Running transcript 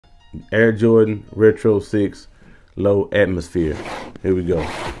Air Jordan Retro 6 Low Atmosphere. Here we go.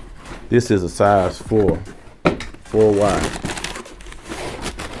 This is a size 4 wide.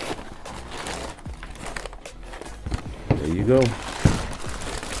 There you go.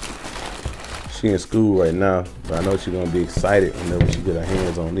 She in school right now, but I know she's gonna be excited whenever she get her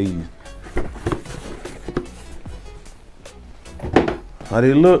hands on these. How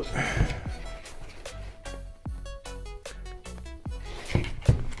they look?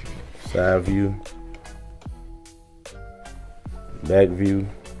 Side view, back view,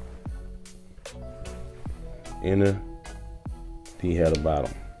 inner, then you have the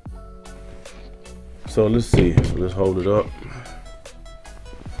bottom. So let's see, let's hold it up.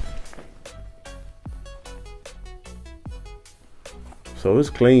 So it's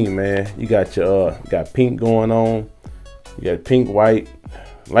clean, man. You got your got pink going on. You got pink, white,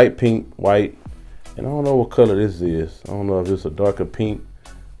 light pink, white, and I don't know what color this is. I don't know if it's a darker pink,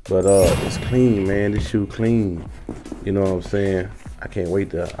 but it's clean, man. This shoe clean. You know what I'm saying? I can't wait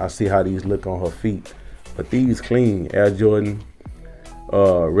to I see how these look on her feet. But these clean. Air Jordan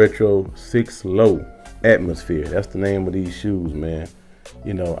Retro 6 Low Atmosphere. That's the name of these shoes, man.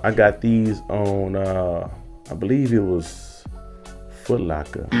 You know, I got these on I believe it was Foot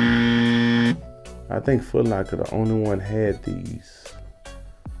Locker. I think Foot Locker the only one had these.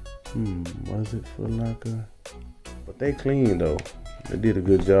 Was it Foot Locker? But they clean though. They did a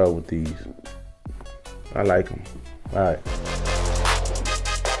good job with these. I like them. All right.